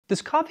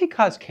Does coffee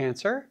cause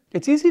cancer?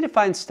 It's easy to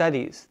find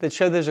studies that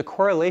show there's a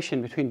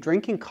correlation between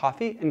drinking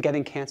coffee and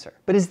getting cancer.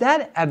 But is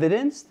that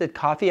evidence that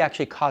coffee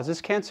actually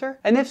causes cancer?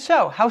 And if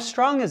so, how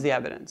strong is the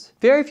evidence?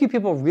 Very few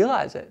people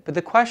realize it, but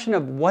the question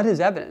of what is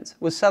evidence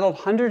was settled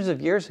hundreds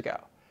of years ago.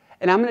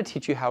 And I'm going to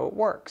teach you how it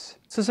works.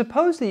 So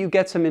suppose that you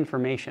get some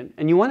information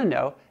and you want to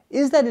know,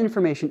 is that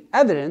information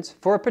evidence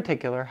for a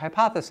particular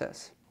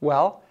hypothesis?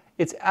 Well,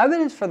 it's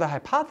evidence for the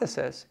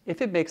hypothesis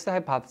if it makes the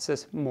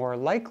hypothesis more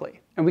likely.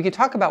 And we can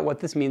talk about what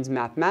this means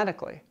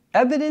mathematically.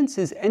 Evidence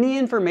is any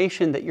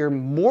information that you're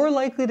more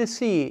likely to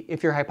see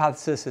if your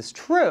hypothesis is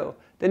true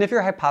than if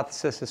your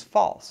hypothesis is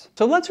false.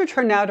 So let's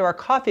return now to our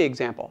coffee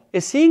example.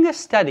 Is seeing a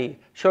study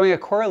showing a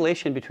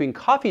correlation between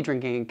coffee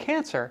drinking and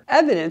cancer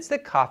evidence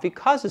that coffee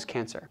causes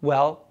cancer?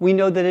 Well, we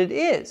know that it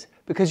is,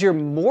 because you're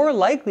more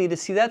likely to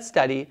see that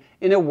study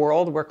in a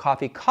world where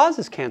coffee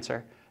causes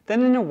cancer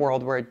than in a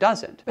world where it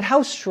doesn't. But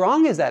how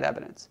strong is that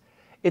evidence?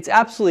 It's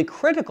absolutely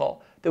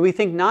critical that we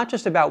think not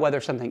just about whether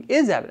something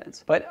is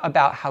evidence, but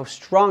about how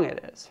strong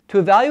it is. To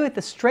evaluate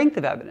the strength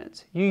of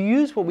evidence, you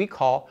use what we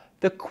call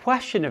the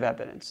question of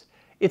evidence.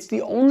 It's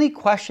the only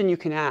question you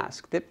can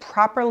ask that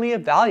properly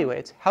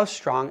evaluates how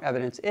strong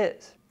evidence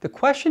is. The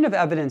question of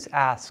evidence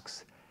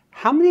asks,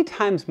 how many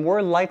times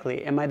more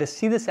likely am I to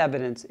see this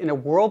evidence in a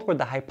world where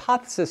the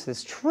hypothesis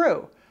is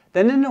true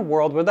than in a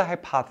world where the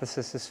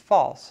hypothesis is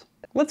false?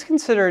 Let's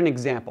consider an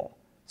example.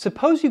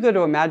 Suppose you go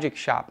to a magic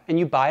shop and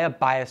you buy a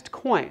biased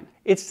coin.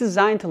 It's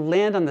designed to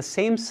land on the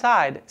same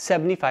side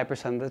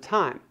 75% of the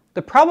time.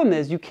 The problem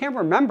is you can't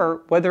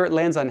remember whether it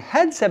lands on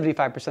heads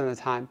 75% of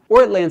the time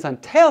or it lands on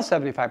tails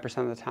 75%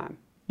 of the time.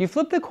 You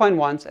flip the coin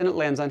once and it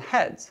lands on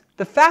heads.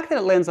 The fact that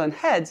it lands on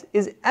heads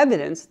is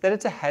evidence that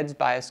it's a heads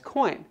biased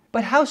coin.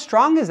 But how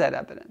strong is that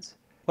evidence?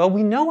 Well,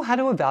 we know how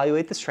to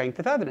evaluate the strength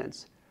of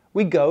evidence.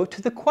 We go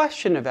to the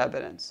question of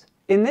evidence.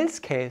 In this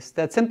case,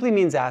 that simply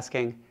means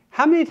asking,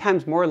 how many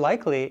times more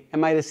likely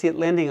am I to see it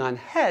landing on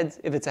heads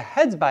if it's a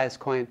heads biased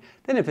coin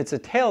than if it's a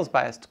tails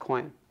biased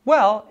coin?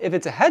 Well, if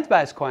it's a heads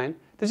biased coin,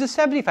 there's a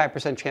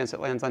 75% chance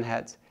it lands on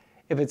heads.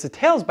 If it's a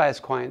tails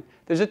biased coin,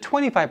 there's a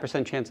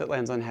 25% chance it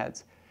lands on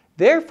heads.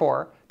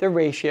 Therefore, the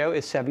ratio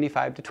is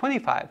 75 to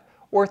 25,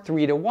 or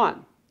 3 to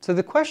 1. So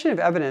the question of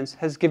evidence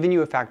has given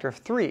you a factor of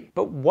 3.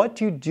 But what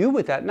do you do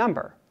with that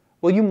number?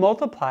 Well, you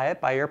multiply it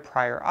by your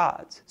prior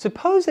odds.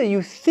 Suppose that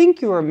you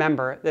think you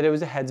remember that it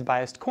was a heads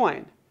biased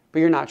coin, but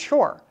you're not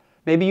sure.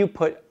 Maybe you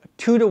put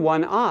 2 to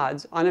 1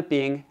 odds on it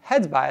being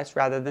heads biased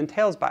rather than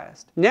tails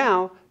biased.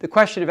 Now, the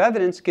question of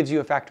evidence gives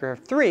you a factor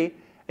of 3,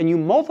 and you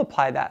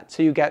multiply that.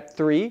 So you get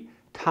 3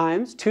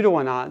 times 2 to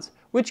 1 odds,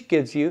 which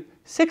gives you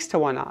 6 to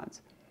 1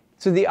 odds.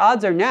 So the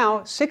odds are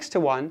now 6 to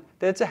 1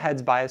 that it's a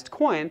heads biased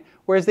coin,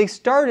 whereas they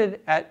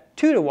started at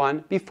 2 to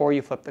 1 before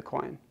you flipped the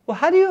coin. Well,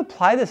 how do you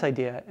apply this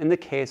idea in the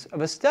case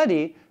of a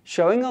study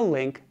showing a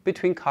link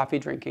between coffee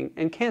drinking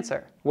and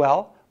cancer?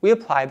 Well, we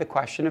apply the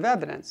question of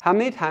evidence. How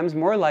many times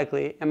more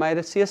likely am I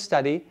to see a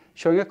study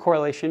showing a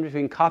correlation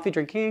between coffee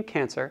drinking and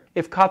cancer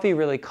if coffee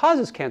really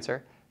causes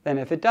cancer than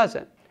if it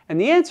doesn't? And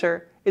the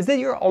answer is that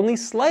you're only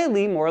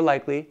slightly more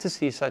likely to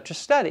see such a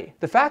study.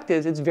 The fact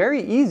is, it's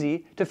very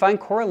easy to find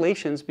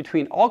correlations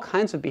between all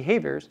kinds of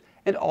behaviors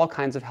and all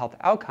kinds of health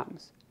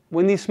outcomes.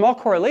 When these small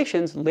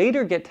correlations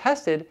later get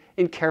tested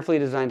in carefully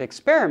designed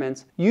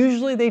experiments,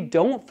 usually they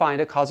don't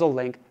find a causal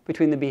link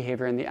between the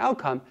behavior and the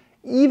outcome,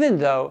 even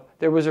though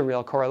there was a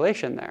real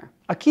correlation there.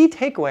 A key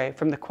takeaway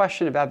from the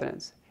question of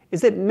evidence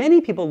is that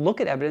many people look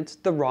at evidence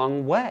the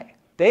wrong way.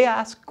 They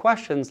ask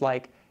questions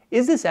like,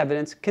 is this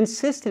evidence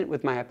consistent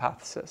with my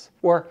hypothesis?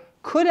 Or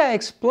could I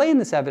explain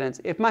this evidence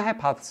if my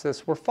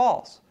hypothesis were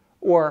false?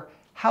 Or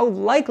how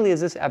likely is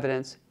this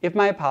evidence if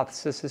my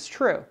hypothesis is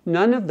true?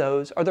 None of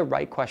those are the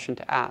right question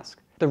to ask.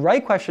 The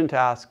right question to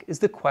ask is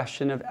the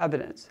question of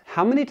evidence.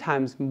 How many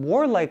times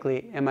more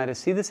likely am I to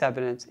see this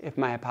evidence if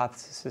my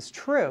hypothesis is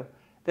true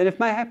than if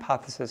my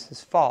hypothesis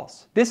is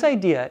false? This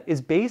idea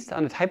is based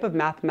on a type of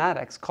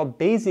mathematics called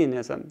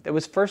Bayesianism that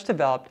was first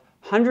developed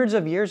hundreds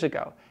of years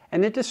ago,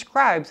 and it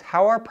describes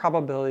how our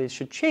probabilities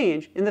should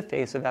change in the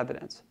face of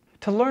evidence.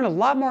 To learn a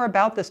lot more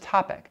about this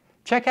topic,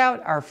 check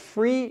out our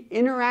free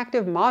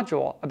interactive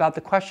module about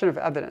the question of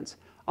evidence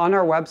on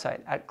our website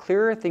at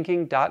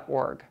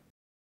clearerthinking.org.